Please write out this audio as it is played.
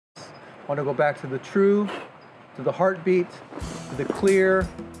want to go back to the true, to the heartbeat, to the clear,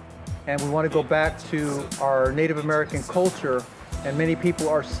 and we want to go back to our Native American culture. And many people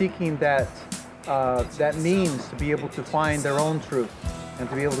are seeking that means to be able to find their own truth and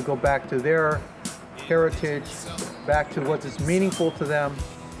to be able to go back to their heritage, back to what is meaningful to them.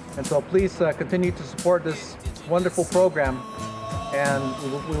 And so please continue to support this wonderful program. And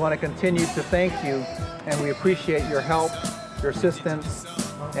we want to continue to thank you, and we appreciate your help, your assistance,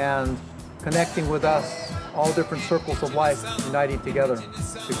 and connecting with us, all different circles of life uniting together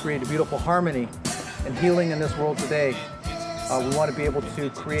to create a beautiful harmony and healing in this world today. We want to be able to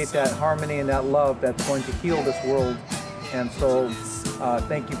create that harmony and that love that's going to heal this world. And so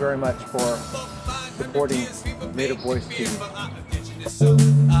thank you very much for supporting Native Voice TV.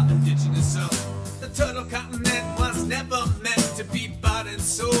 The turtle continent was never meant to be bought and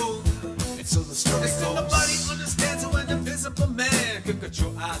sold. And so the story goes. Nobody understands how an invisible man can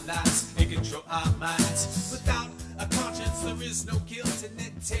control our lives and control our minds. Without a conscience, there is no guilt, and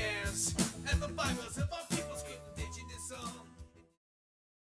it tears